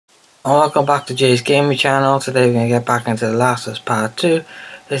Welcome back to Jay's Gaming Channel. Today we're going to get back into The Last of Us Part 2.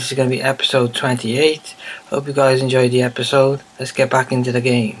 This is going to be episode 28. Hope you guys enjoyed the episode. Let's get back into the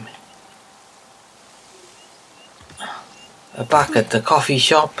game. We're back at the coffee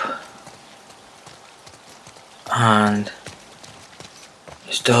shop. And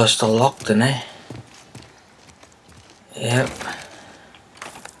this door's still locked, isn't it? Yep.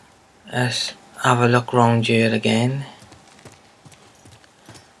 Let's have a look round here again.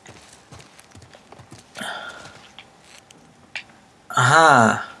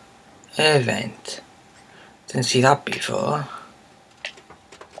 Aha! Air vent. Didn't see that before.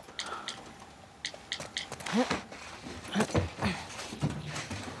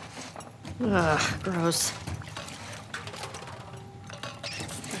 Ugh, gross.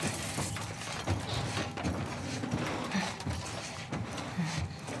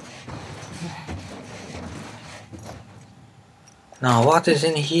 Now what is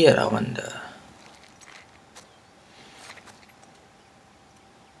in here, I wonder?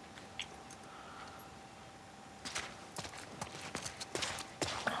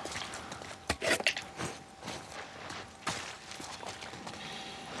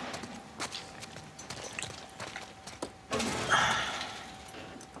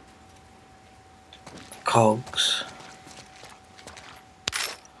 Cogs.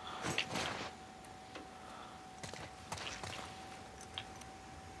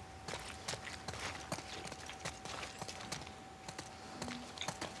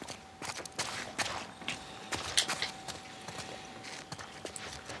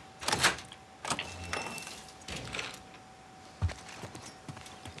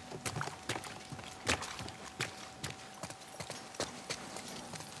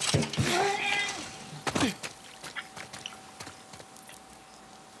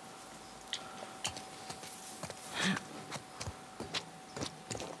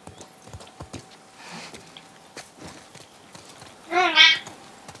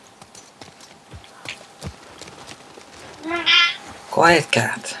 Quiet,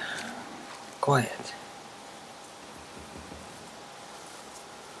 cat. Quiet.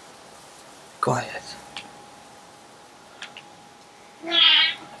 Quiet.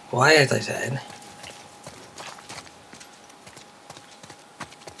 Quiet, I said.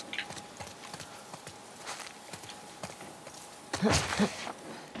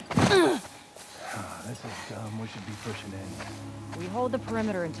 This is dumb. We should be pushing in. We hold the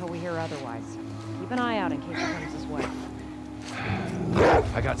perimeter until we hear otherwise. Keep an eye out in case it comes this way.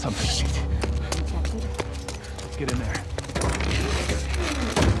 I got something. Detected? Let's get in there.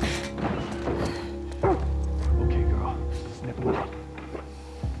 Okay, girl. Snip him up.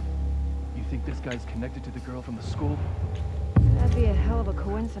 You think this guy's connected to the girl from the school? That'd be a hell of a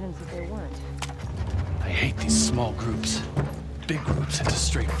coincidence if they weren't. I hate these small groups. Big groups, it's a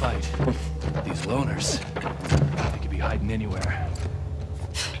straight fight. These loners, they could be hiding anywhere.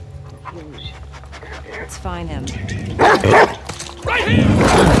 Let's find him. Right here!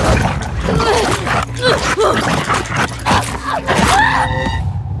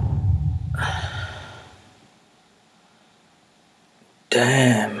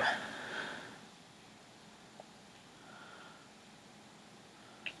 Damn.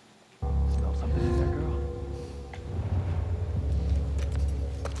 Smell something in there, girl?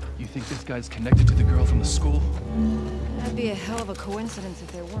 You think this guy's connected to the girl from the school? That'd be a hell of a coincidence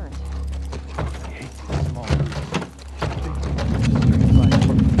if they weren't. I hate these small groups. Big groups, straight fight.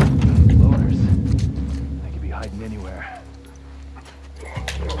 Loners, they could be hiding anywhere.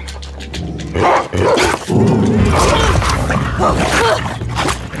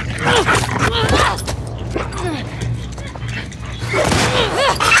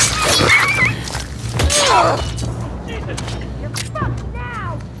 You're fucked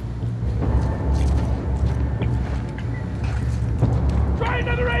now! Try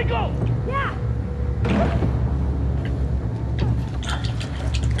another angle! Yeah!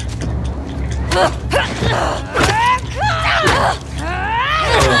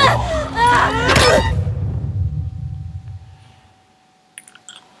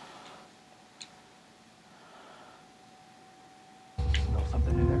 Smell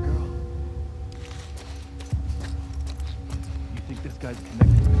something in there, girl? You think this guy's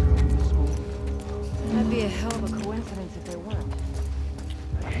connected to the girl from the school? That'd be a hell of a coincidence if they weren't.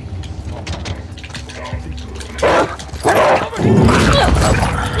 I hate these small groups.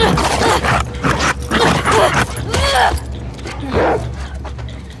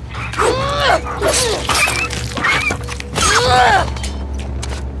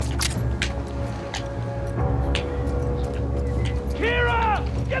 Kira!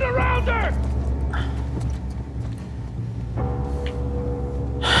 Get around her!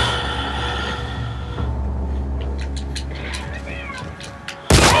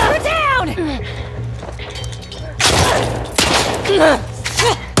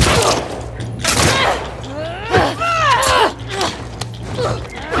 Smell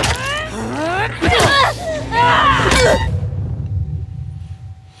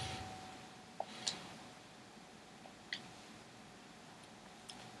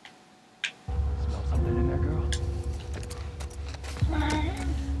something in there, girl?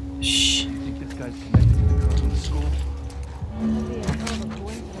 Shh. You think this guy's connected to the girl from the school? That'd be a hell of a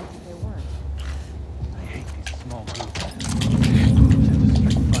coincidence if they weren't. I hate these small groups. Big groups into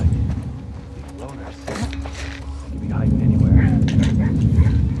street fight. These loners. They could be hiding anywhere.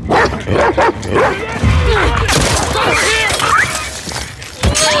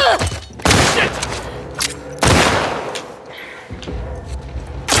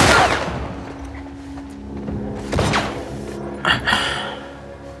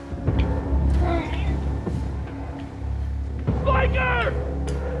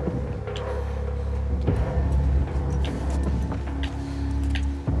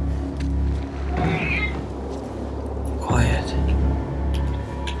 Quiet.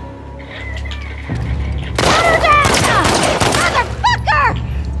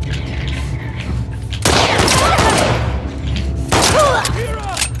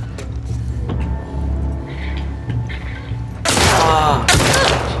 Ah.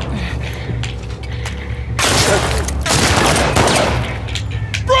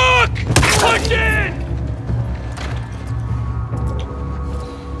 Brooke! Push in!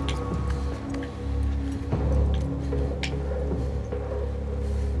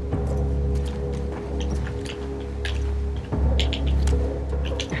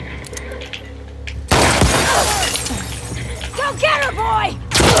 Go get her, boy!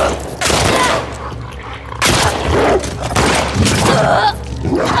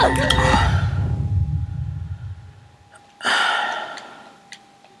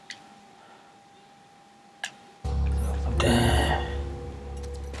 Damn.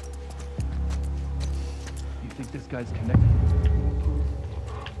 You think this guy's connected?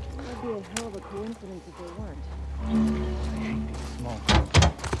 That'd be a hell of a coincidence if they weren't. I hate these small groups.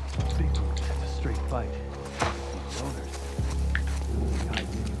 Big groups into straight fight. These loners. They could be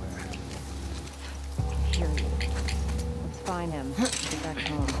hiding anywhere. Period. Let's find him. Get back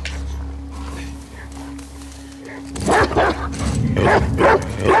home.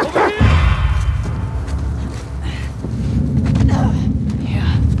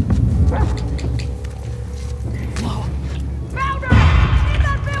 Yeah. Found her! In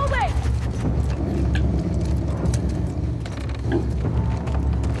that building!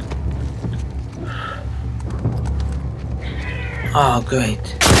 Oh, great.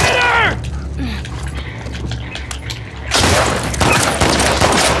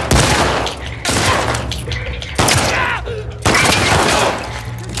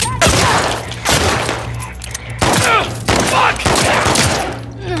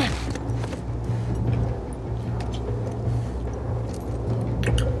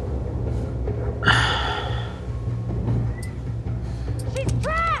 She's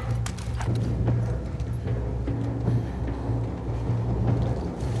trapped!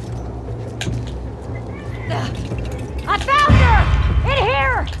 I found her! In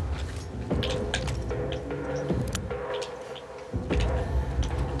here!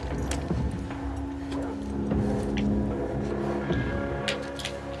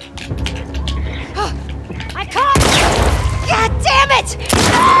 I caught her! God damn it!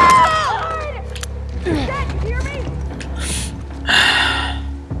 Dad, you hear me?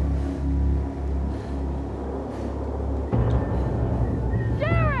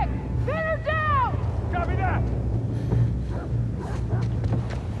 Derek! Pin her down! Copy that!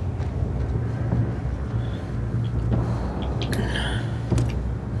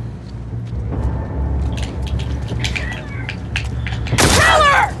 Kill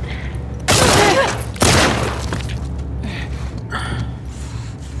her!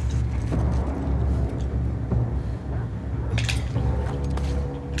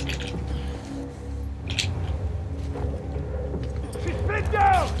 She's pinned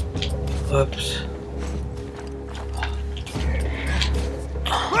down! Whoops.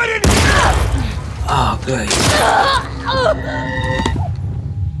 Right in! Oh, great.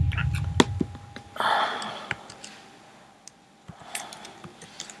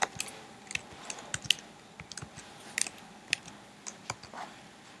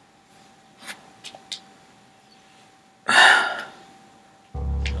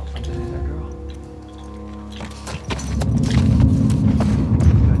 Smell something in there, girl?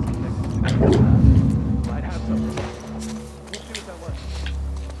 Might have something. We'll see what that was.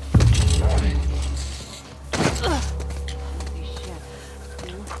 Holy shit.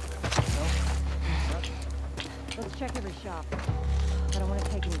 Let's check every shop. I don't want to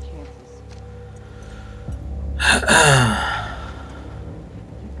take any chances.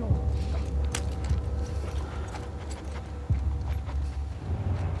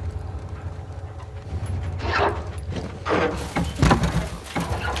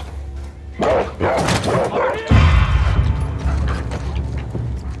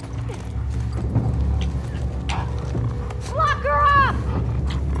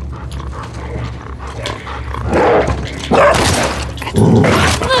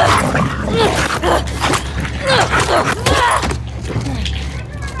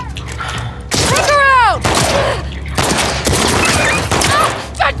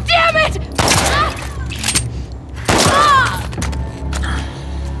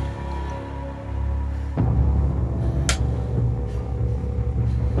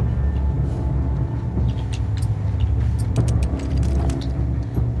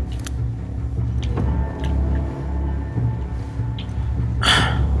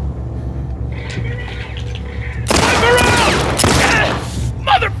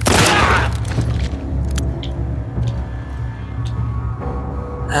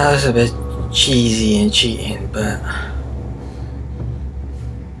 That was a bit cheesy and cheating, but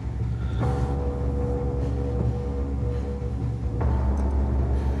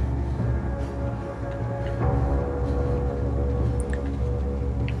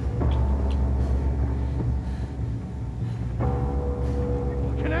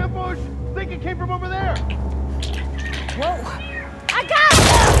An ambush! Think it came from over there! Whoa! I got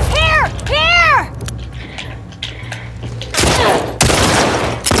him! Here! Here!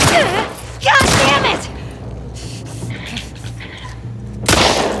 God damn it!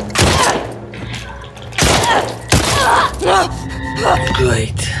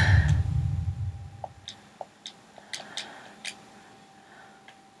 great.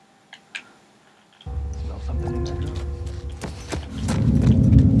 Smell something in there?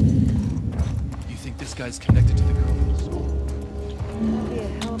 You think this guy's connected to the girl from the school? It'd be a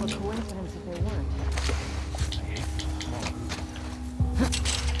hell of a coincidence if they weren't. I hate these small groups.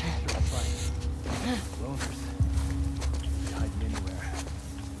 Straight fight. Loners. Be hiding anywhere.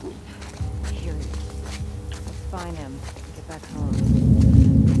 Curious. Let's find him. Get back home.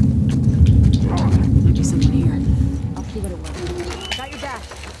 Might be someone here. I'll see what it was. Got your back.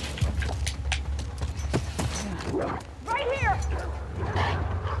 Right here!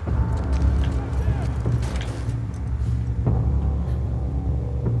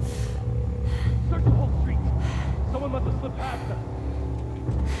 Search the whole street. Someone must have slipped past us.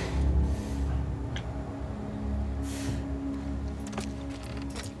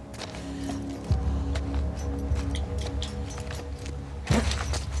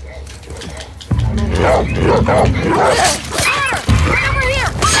 Right over here!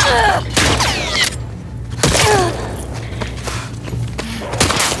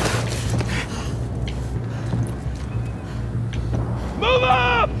 Move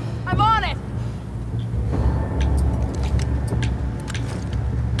up! I'm on it!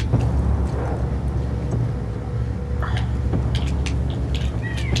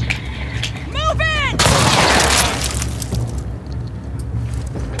 Move in!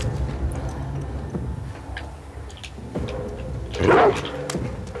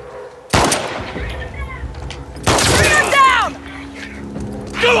 Bring her down!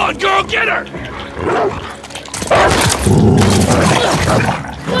 Come on, girl, get her!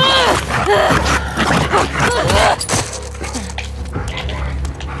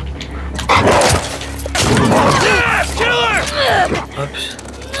 Yeah, kill her! Oops.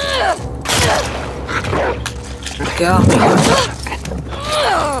 Get off me.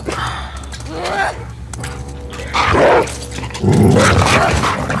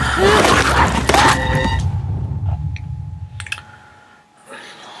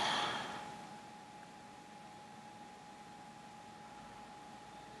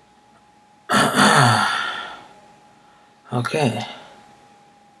 Okay.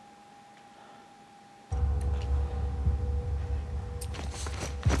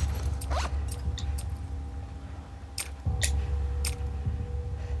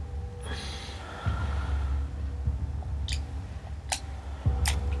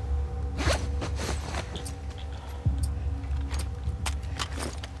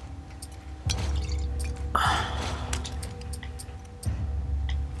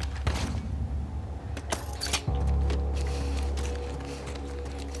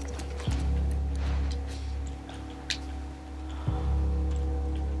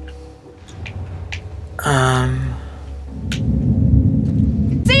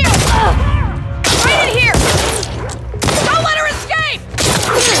 See you! Right in here! Don't let her escape!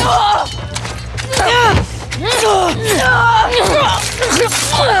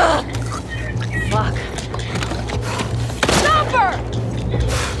 Fuck. Stop her!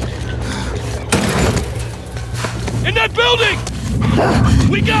 In that building!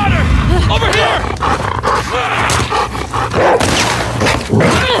 We got her! Over here!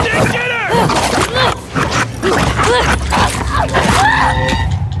 Get her!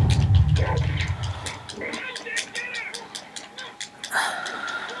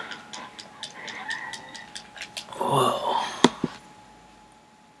 Whoa.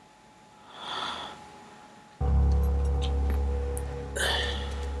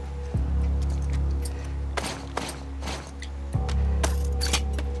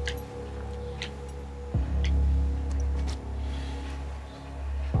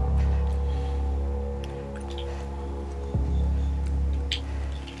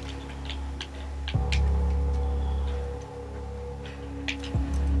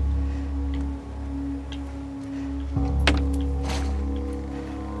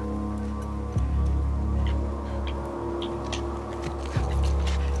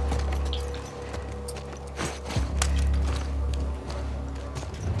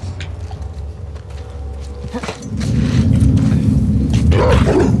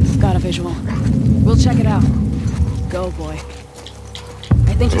 go, boy.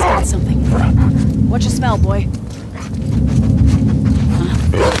 I think he's got something. Watch your smell, boy.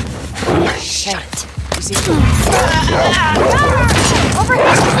 Shit. You see? Over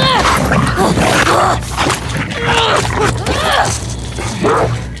here!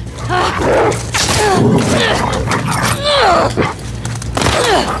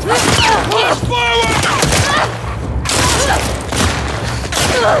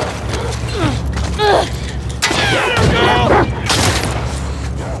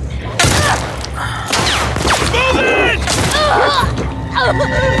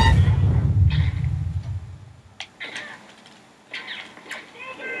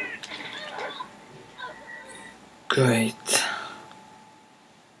 Great.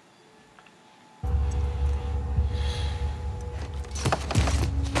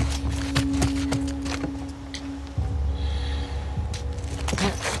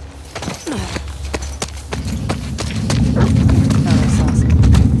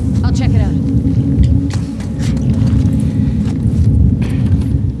 I'll check it out.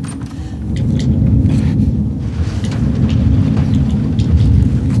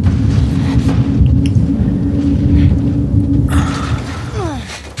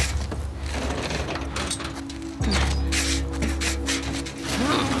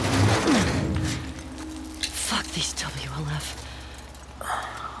 Fuck these WLF.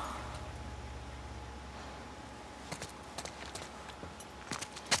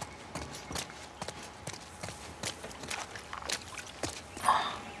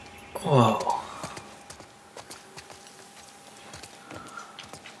 Whoa.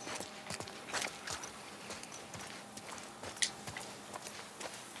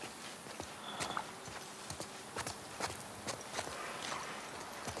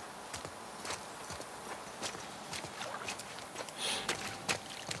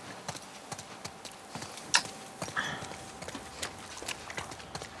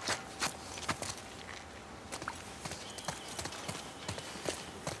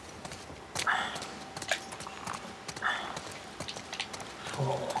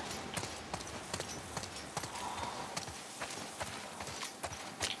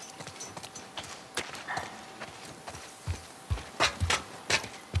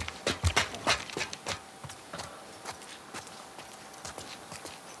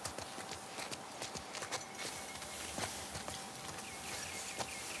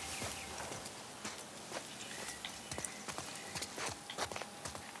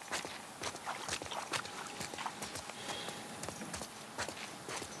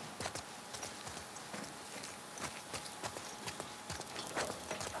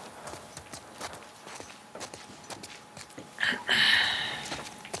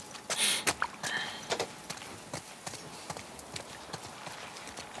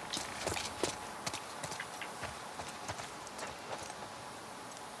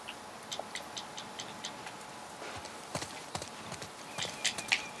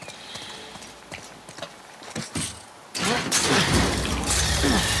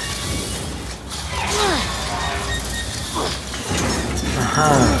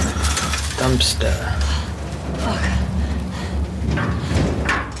 Dumpster. Fuck.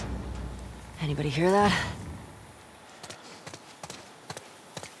 Anybody hear that?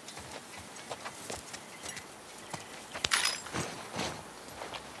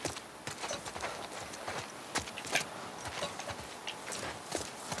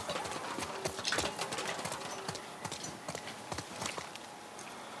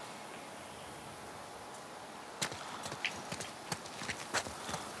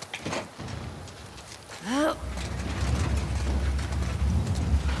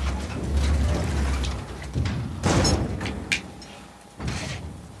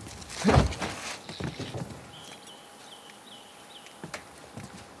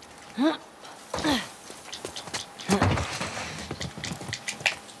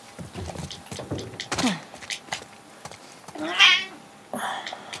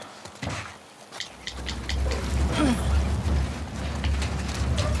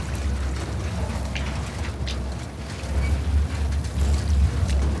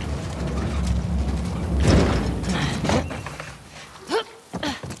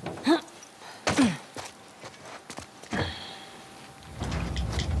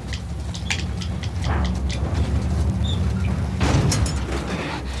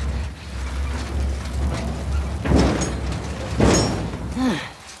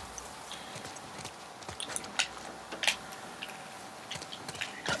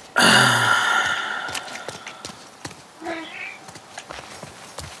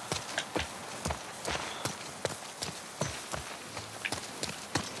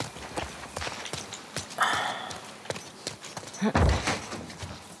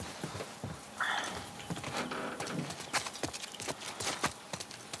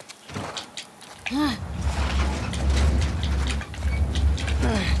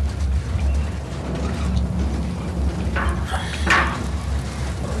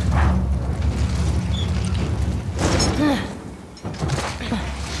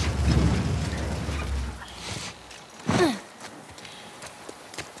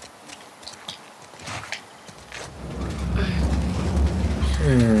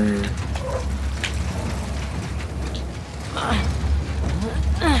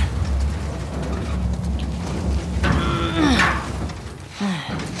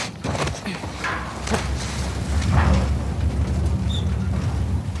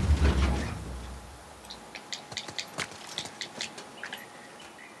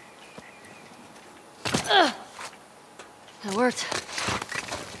 support.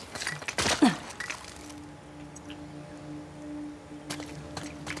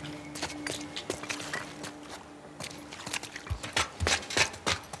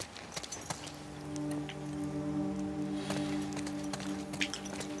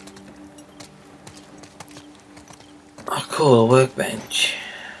 A cool workbench.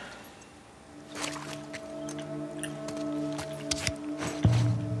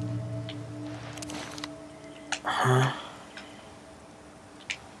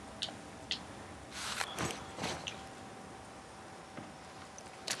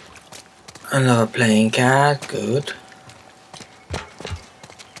 Another playing card, good.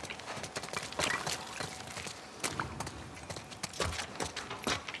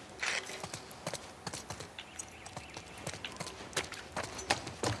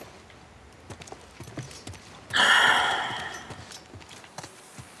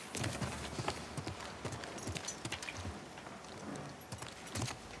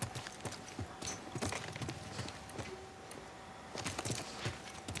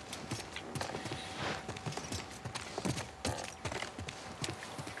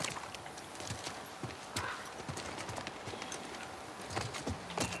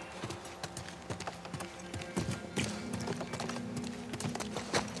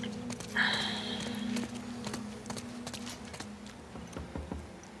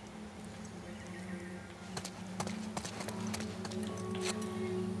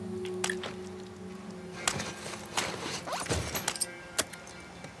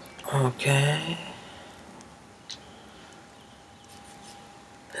 Okay.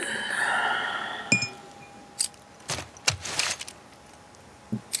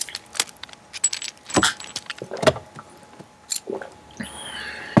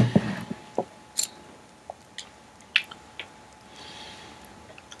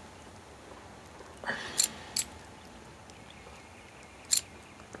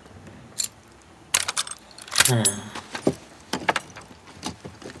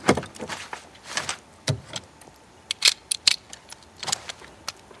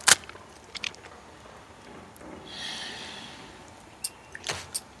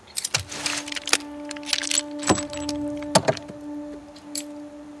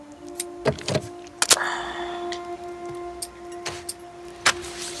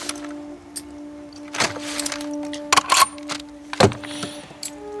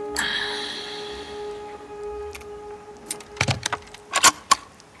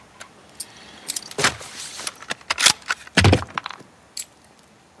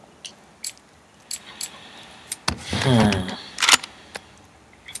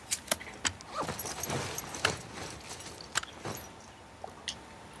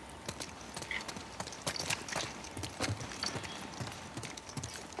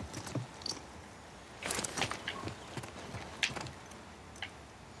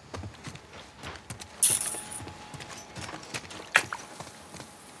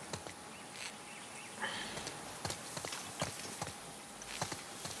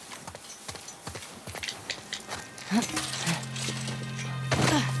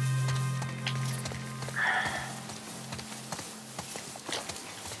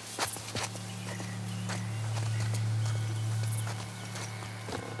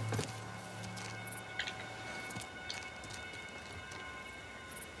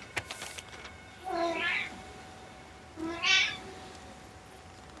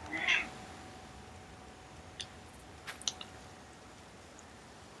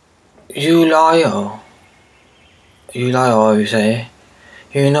 You liar, you say.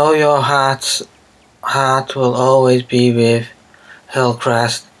 You know your heart will always be with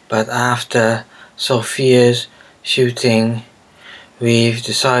Hillcrest, but after Sophia's shooting, we've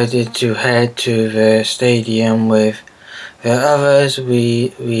decided to head to the stadium with the others.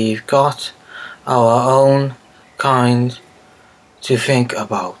 We've got our own kind to think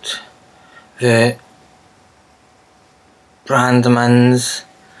about. The Brandmans.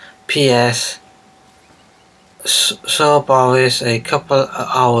 P.S. Saw Boris a couple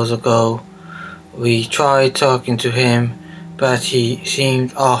hours ago. We tried talking to him, but he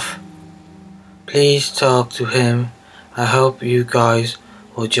seemed off. Please talk to him. I hope you guys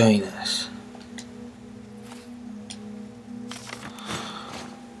will join us.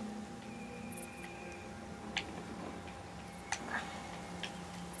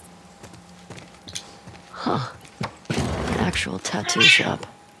 Huh. An actual tattoo shop.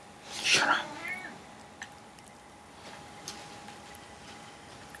 Shut up.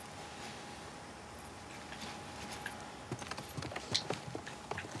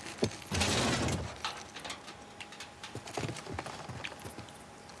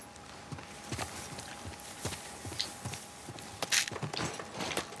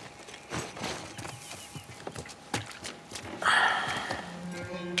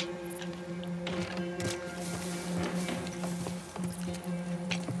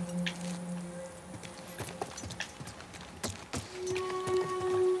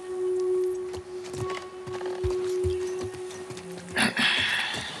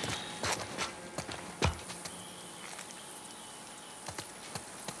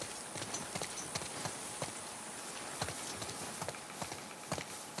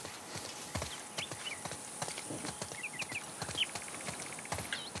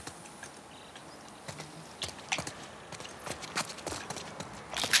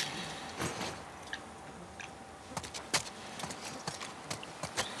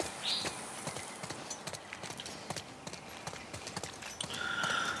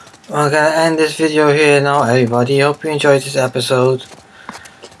 I'm gonna end this video here now, everybody. Hope you enjoyed this episode.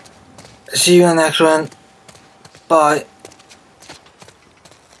 See you in the next one. Bye.